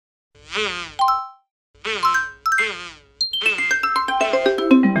Today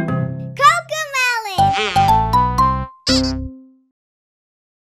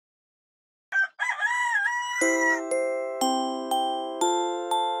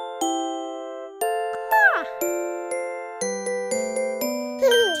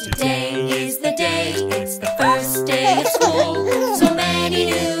is the day, it's the first day of school. So many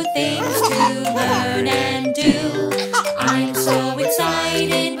new things to learn and do. I'm so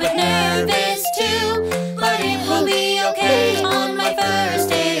excited but nervous too. But it will be okay on my first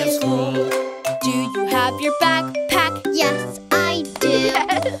day of school. Do you have your backpack? Yes, I do.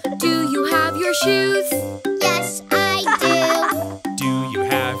 Do you have your shoes? Yes, I do. Do you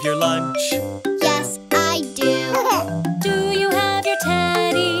have your lunch? Yes, I do. Do you have your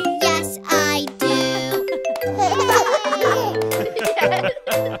teddy? Yes, I do.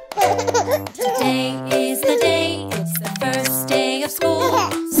 Today is the day, it's the first day of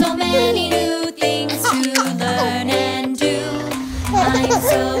school. So many new things to learn and do. I'm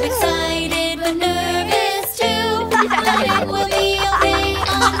so excited but nervous too. But it will be okay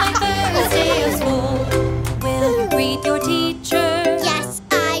on my first day of school. Will you greet your teacher? Yes,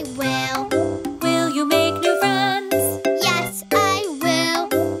 I will. Will you make new friends? Yes, I will.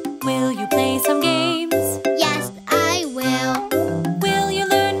 Will you play some games? Yes, I will. Will you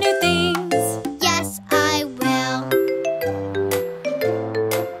learn new things? Yes, I will.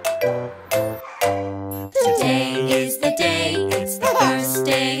 Today is the day, it's the first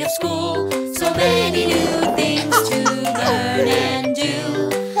day of school. So many new things to learn and do.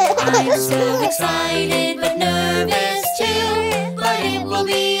 I'm so excited but nervous too. But it will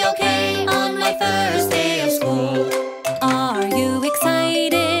be okay on my first day of school. Are you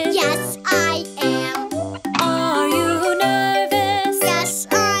excited? Yes, I am. Are you nervous? Yes,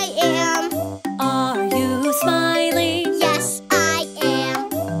 I am. Are you smiling? Yes, I am.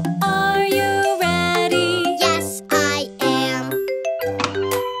 Are you ready? Yes, I am.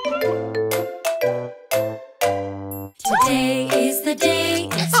 Today is the day,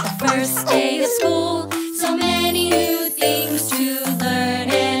 it's the first day of school. So many new things to learn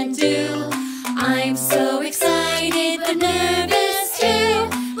and do. I'm so excited but nervous too.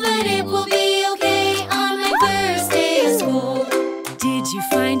 But it will be okay on my first day of school. Did you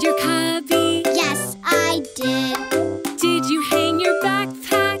find your cubby? Yes, I did. Did you hang your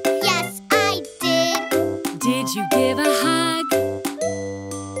backpack? Yes, I did. Did you give a hug?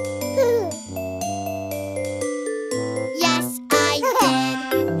 Yes, I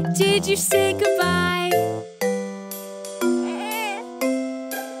did. Did you say goodbye?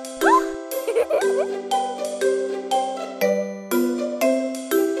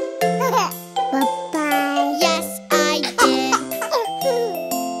 Bye-bye. Yes, I did.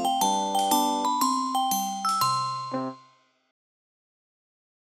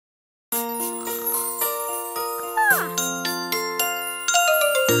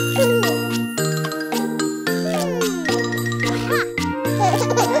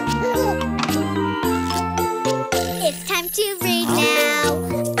 It's time to read now.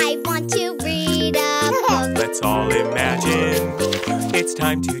 I want to read a book. Let's all imagine it's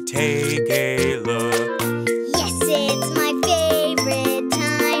time to take a look. Yes, it's my favorite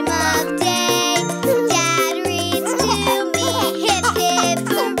time of day. Dad reads to me, hip hip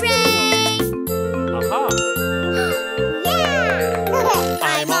hooray! Aha! Yeah!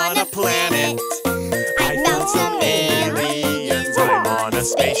 I'm on a planet. I found some aliens. I'm on a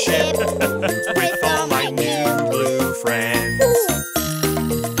spaceship with all my new blue friends.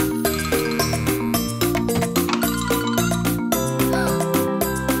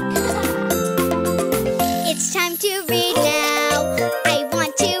 It's time to read now. I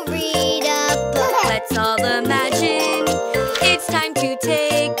want to read a book. Let's all imagine it's time to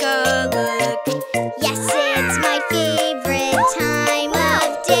take a look. Yes, it's my favorite time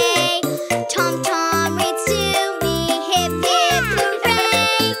of day. Tom Tom reads to me, hip hip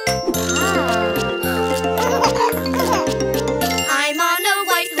hooray! I'm on a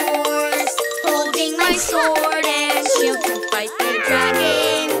white horse, holding my sword and shield to fight the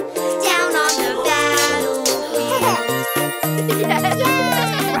dragon down on the battlefield.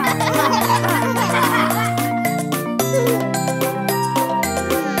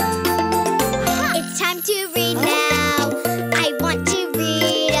 It's time to read now. I want to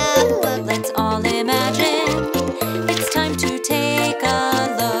read a book. Let's all imagine it's time to take a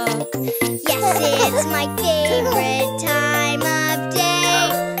look. Yes, it's my favorite time of day.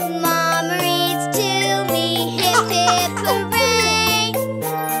 Mom reads to me, hip hip hooray!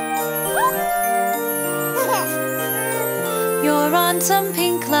 You're on some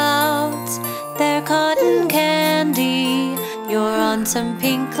pink clouds, they're cotton candy. You're on some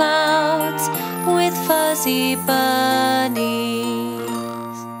pink clouds with fuzzy bunnies.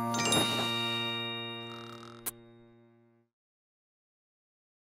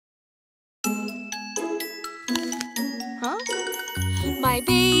 My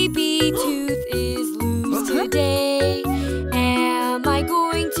baby tooth is loose today. Am I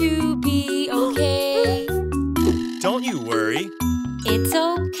going to be okay? Don't you worry. It's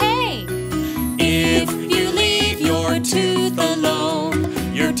okay. If you leave your tooth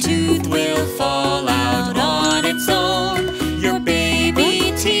alone, your tooth will fall out on its own. Your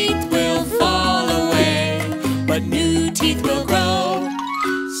baby teeth will fall away, but new teeth will grow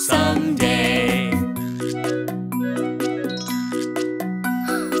someday.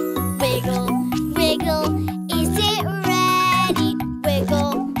 Wiggle, wiggle, is it ready?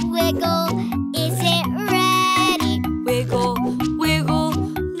 Wiggle, wiggle, is it ready? Wiggle, wiggle,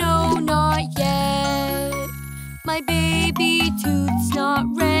 no, not yet. My baby tooth's not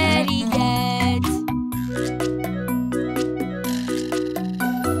ready yet.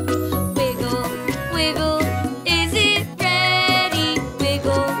 Wiggle, wiggle, is it ready?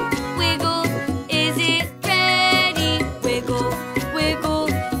 Wiggle, wiggle, is it ready? Wiggle, wiggle,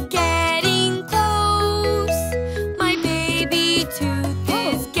 getting close. My baby tooth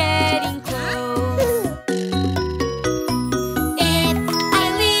is getting close. If I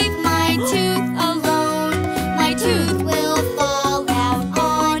leave my tooth alone, my tooth will fall out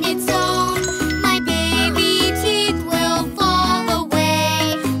on its own. My baby teeth will fall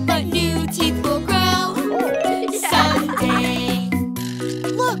away, but new teeth will grow someday.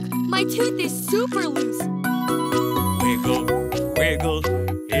 Look, my tooth is super loose. Wiggle, wiggle,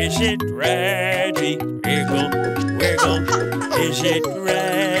 is it ready? Wiggle, wiggle, is it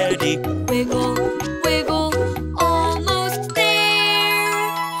ready? Wiggle, wiggle, almost there.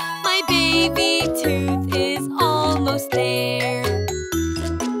 My baby tooth is almost there.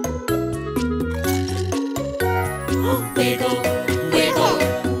 Wiggle, wiggle,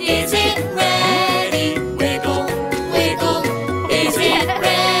 is it ready? Wiggle, wiggle, is it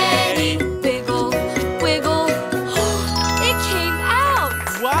ready? Wiggle, wiggle, it came out!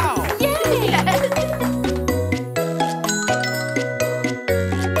 Wow! Yay!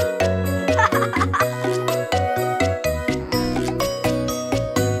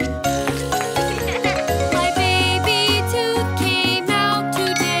 My baby tooth came out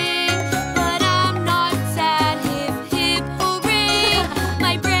today, but I'm not sad. Hip, hip, hooray!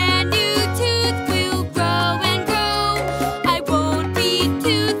 My brand new tooth will grow and grow. I won't be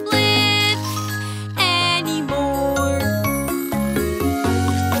toothless anymore.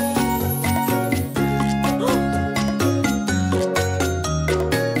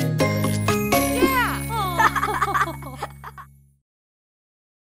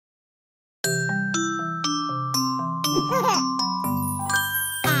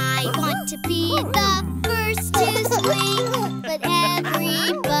 I want to be the first to swing, but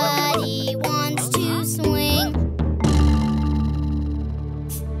everybody wants to swing.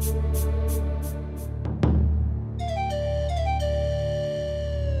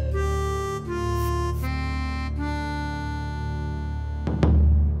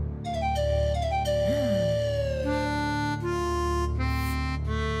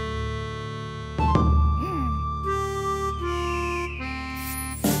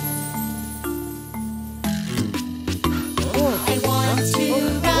 I want to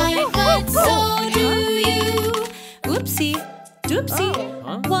ride, but so do you. Oopsie, doopsie,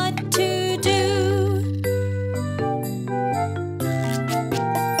 what to do?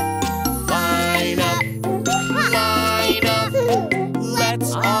 Line up,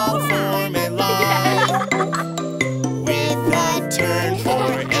 let's all form a line. With a turn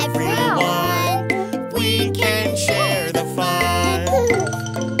for everyone, we can share the fun.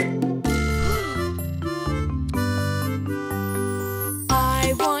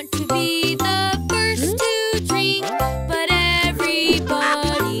 I want to be the first to drink, but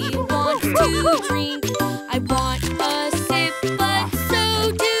everybody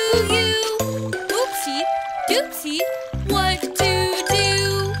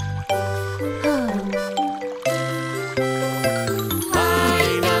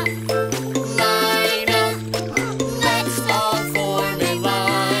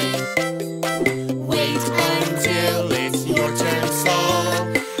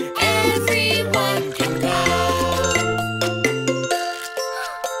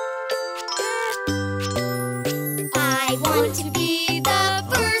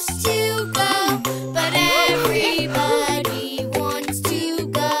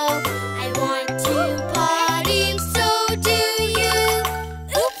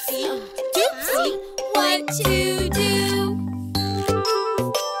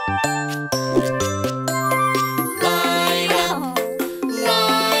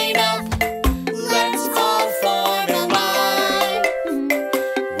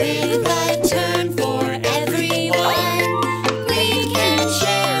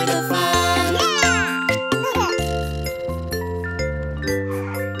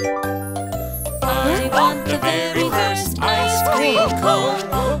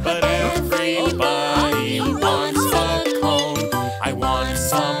have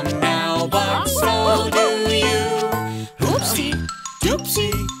some now, but so do you. Oopsie,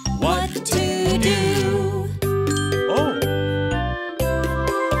 doopsie, what to do? Oh!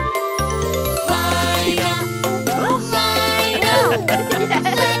 Line up,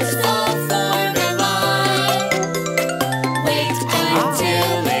 let's all form a line. Wait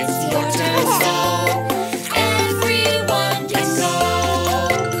until it's your turn, so everyone can go.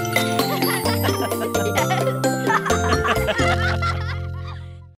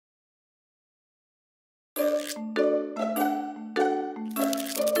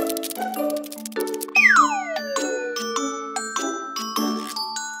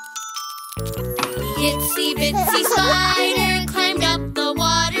 Itsy bitsy spider climbed up the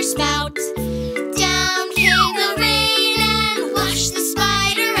water spout. Down came the rain and washed the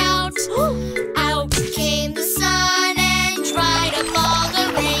spider out. Out came the sun and dried up all the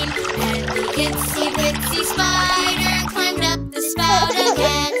rain. And the itsy bitsy spider climbed up the spout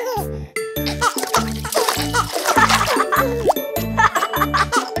again.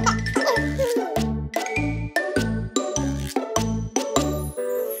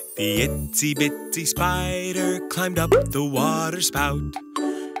 The itsy bitsy spider climbed up the water spout.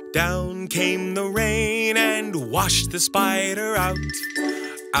 Down came the rain and washed the spider out.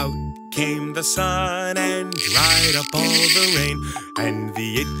 Out came the sun and dried up all the rain. And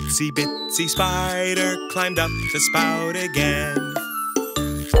the itsy bitsy spider climbed up the spout again.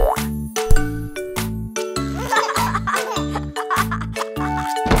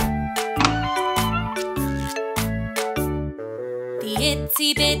 The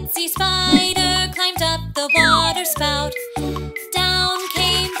itsy bitsy spider climbed up the water spout. Down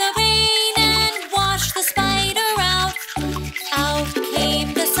came the rain and washed the spider out. Out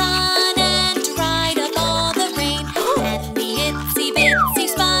came the sun and dried up all the rain. And the itsy bitsy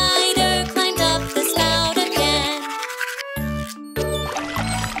spider climbed up the spout again.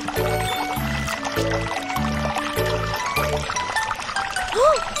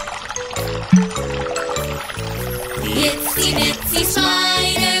 The itsy bitsy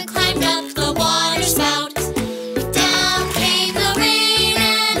spider climbed up the water spout. Down came the rain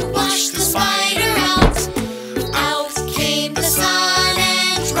and washed the spider out. Out came the sun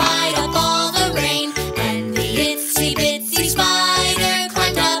and dried up all the rain. And the itsy bitsy spider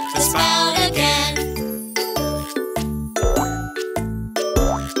climbed up the spout again.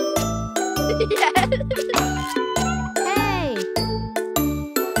 Hey!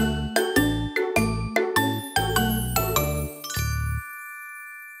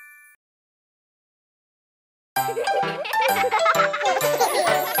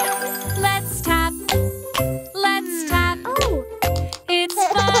 Let's tap, let's tap. Oh! It's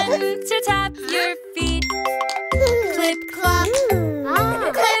fun to tap your feet. Clip clop,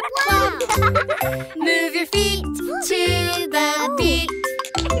 clip clop. Move your feet to the beat.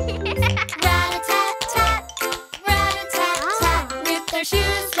 Rat-a-tat-tat, rat-a-tat-tat. With our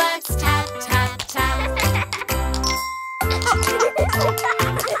shoes, let's tap, tap, tap.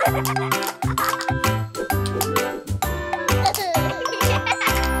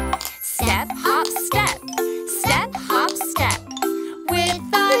 Step, hop, step. Step, hop, step. With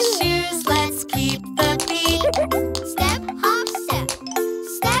our shoes, let's keep the beat. Step, hop, step.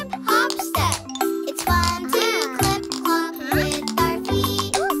 Step, hop, step. It's fun to clip clop with our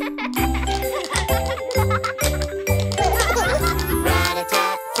feet.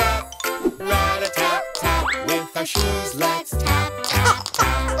 Rat-a-tat-tat, rat-a-tat-tat. With our shoes, let's tap, tap, tap.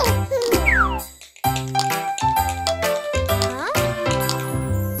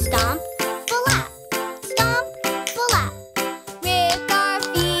 Stomp, flap, stomp, flap. With our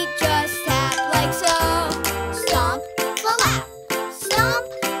feet, just tap like so. Stomp, flap, stomp,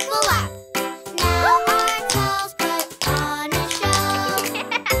 flap. Now our toes put on a show.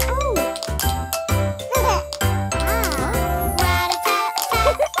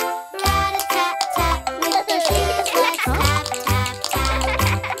 Rat-a-tat-tat, rat-a-tat-tat. With our shoes, let's tap, tap, tap.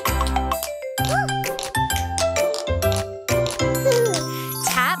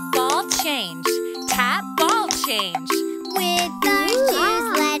 Tap, ball, change. Tap, ball, change. With our shoes,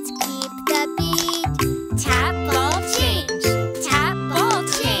 let's keep the beat. Tap, ball, change. Tap, ball,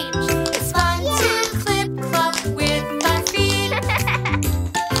 change. It's fun to clip clop with our feet.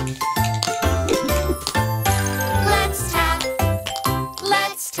 Let's tap,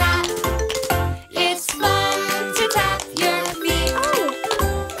 let's tap. It's fun to tap your feet.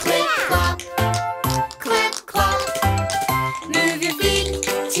 Clip clop, Clip, clop. Move your feet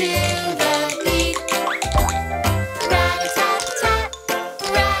to the beat. Rat-a-tat-tat,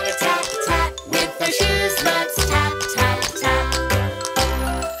 rat-a-tat-tat. With our shoes, let's tap, tap, tap.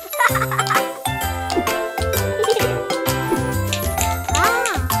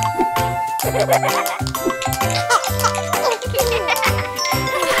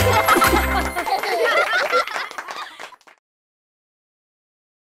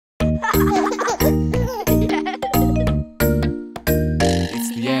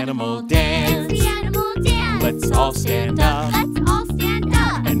 It's the animal dance. It's the animal dance. Let's all stand up Let's all stand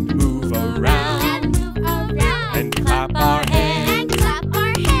up and move around and move around and clap our hands. and clap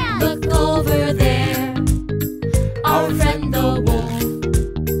our hands. Look over there, our friend the wolf.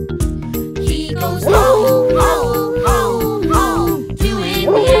 He goes ho, ho, ho, ho,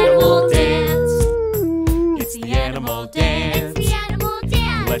 doing the animal dance. It's the animal dance. It's the animal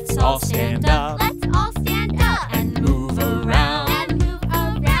dance. Let's all stand up Let's all stand up and move around and move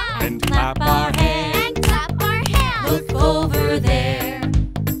around and clap our hands. and clap our hands. Look over there,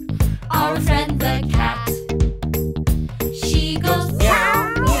 our friend the cat. She goes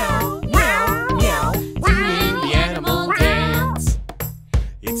meow, meow, meow, meow, doing the animal dance.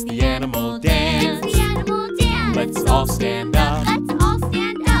 It's the animal dance. It's the animal dance. Let's all stand up Let's all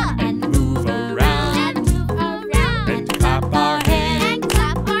stand up and move around and move around and clap our hands. and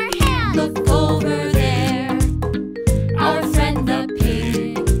clap our hands. Look over there, our friend the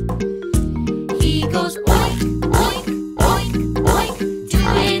pig. He goes oink, oink, oink, oink,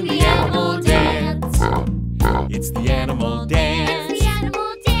 doing the animal dance. It's the animal dance. It's the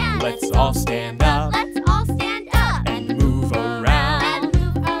animal dance. Let's all stand up Let's all stand up and move around and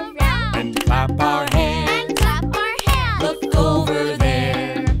move around and clap our hands. and clap our hands. Look over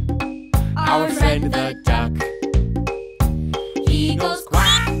there, our friend the duck. He goes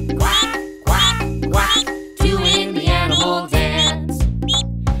quack, quack, quack, quack, doing the animal dance.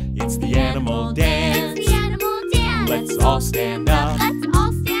 It's the animal dance. It's the animal dance. Let's all stand up Let's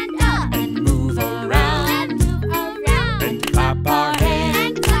all stand up and move around and move around and clap our hands.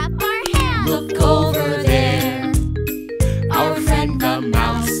 and clap our hands. Look over there, our friend the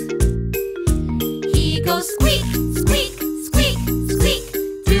mouse. He goes squeak, squeak, squeak, squeak,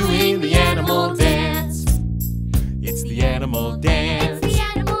 doing the animal dance. It's the animal dance. It's the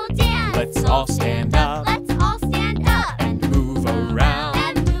animal dance. Let's all stand up Let's all stand up and move around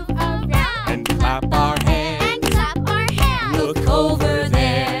and move around and clap our hands. and clap our hands. Look over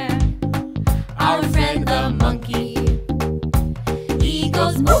there, our friend the monkey. He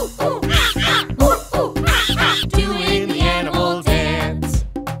goes ooh, ooh, ah, ah, ooh, ooh, ah, ah, doing the animal dance.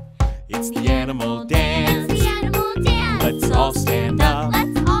 It's the animal dance. It's the animal dance. Let's all stand up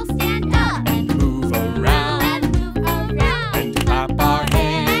Let's all stand up and move around and move around and clap our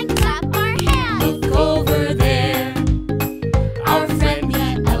hands. and clap our hands. Look over there, our friend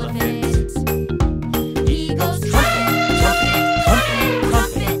the elephant. He goes trumpet, trumpet, trumpet,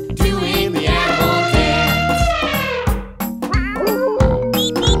 trumpet, doing the animal dance.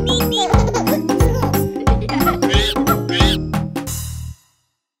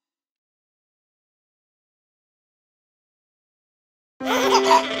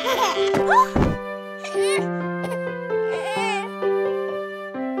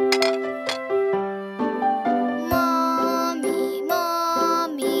 Mommy,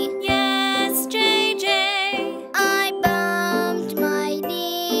 Mommy, Yes, JJ. I bumped my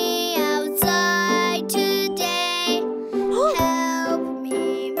knee outside today. Help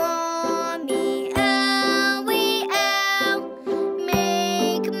me, Mommy, owie, ow.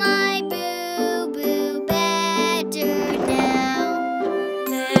 Make my boo-boo better now.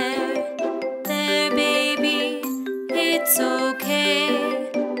 There, baby, it's okay.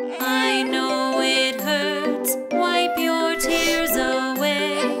 I know it hurts. Wipe your tears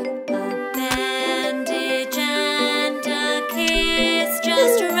away. A bandage and a kiss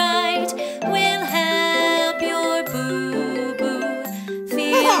just right will help your boo-boo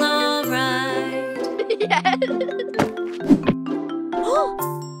feel alright.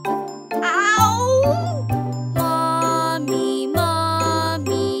 Ow! Mommy,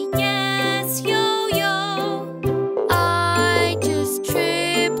 Mommy, yes, yo-yo. I just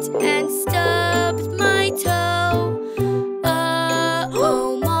tripped and stubbed my toe.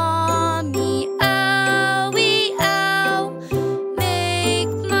 Oh, Mommy, owie, ow. Make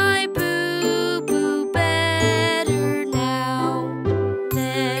my boo-boo better now.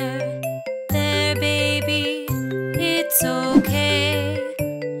 There, baby, it's okay.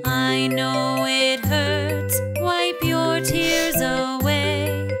 I know it hurts. Wipe your tears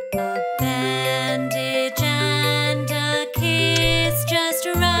away. A bandage and a kiss just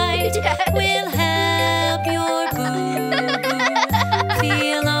right will help your boo-boo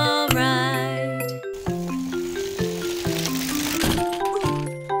feel alright.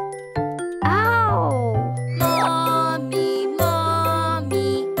 Ow! Mommy,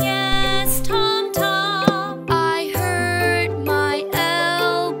 Mommy, Yes, Tom Tom. I hurt my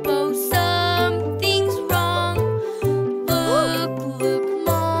elbow so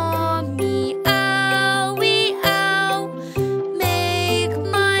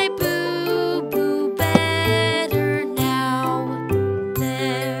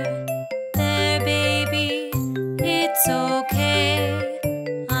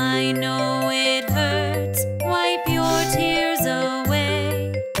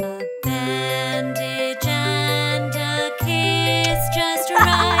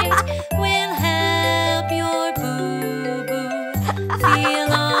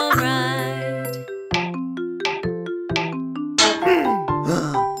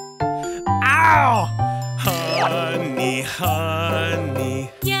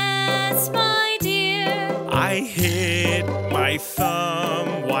my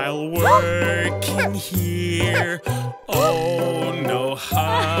thumb while working here. Oh no,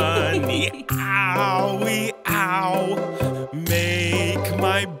 honey, owie, ow. Make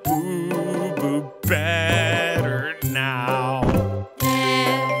my boo-boo better now.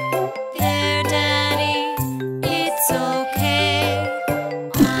 There, Daddy, it's okay.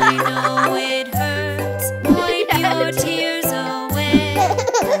 I know it hurts. Wipe your tears away.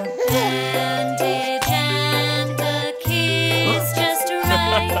 A bandage and a kiss just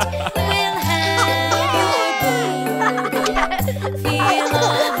right will help your boo-boo feel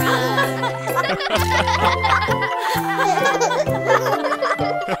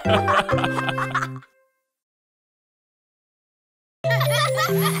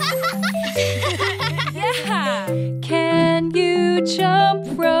Yeah! Can you jump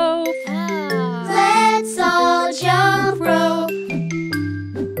rope? Let's all jump rope.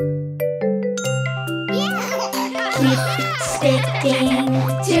 Keep sticking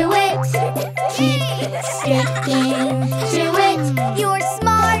to it. Keep sticking to it. You're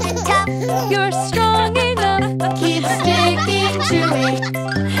smart and tough. You're strong enough. Keep sticking to it.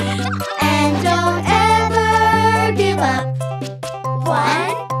 And don't ever give up.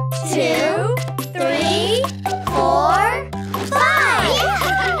 1, 2, 3, 4, 5.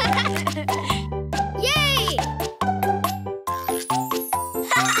 Yay!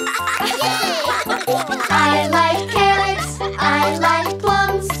 I like carrots. I like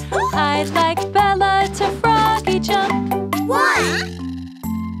plums. I'd like Bella to froggy jump. 1.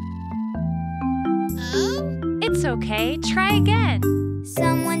 It's okay, try again.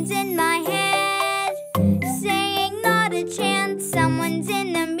 Someone's in my head, saying not a chance. Someone's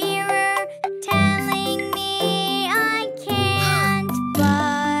in the mirror, telling me I can't.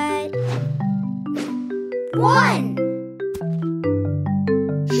 But 1.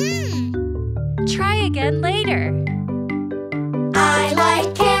 Try again later. I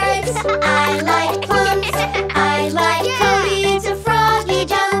like carrots. I like plums. I like Cody to froggy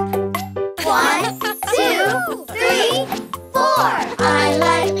jump. 1, 2, 3, 4. I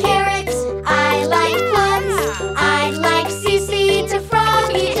like carrots. I like plums. I like Cece to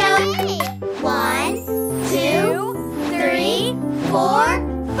froggy jump. 1, 2, 3, 4,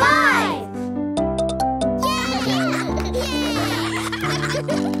 5.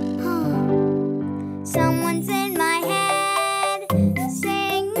 Someone's in my head,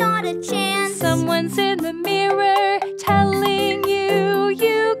 saying not a chance. Someone's in the mirror telling you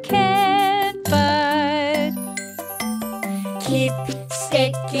you can't, but Keep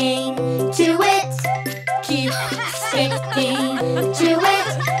sticking to it. Keep sticking to it.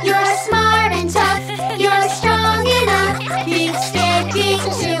 You're smart and tough. You're strong enough. Keep sticking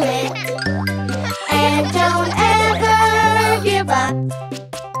to it. And don't ever give up.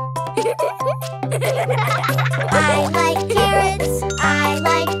 I like carrots. I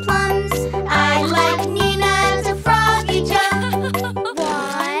like plums. I like Nina to froggy jump.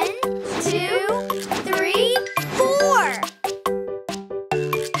 1, 2, 3, 4.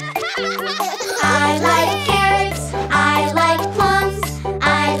 I like carrots. I like plums.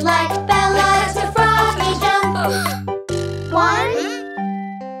 I like Bella to froggy jump. 1.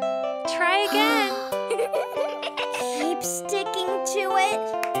 try again. Keep sticking to it.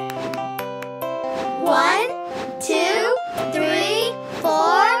 1, 2, 3,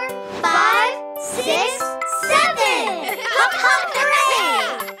 4, 5, 6, 7. Hop, hop, hooray!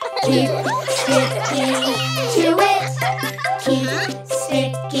 Keep sticking to it. Keep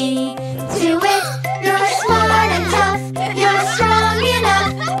sticking to it. You're smart.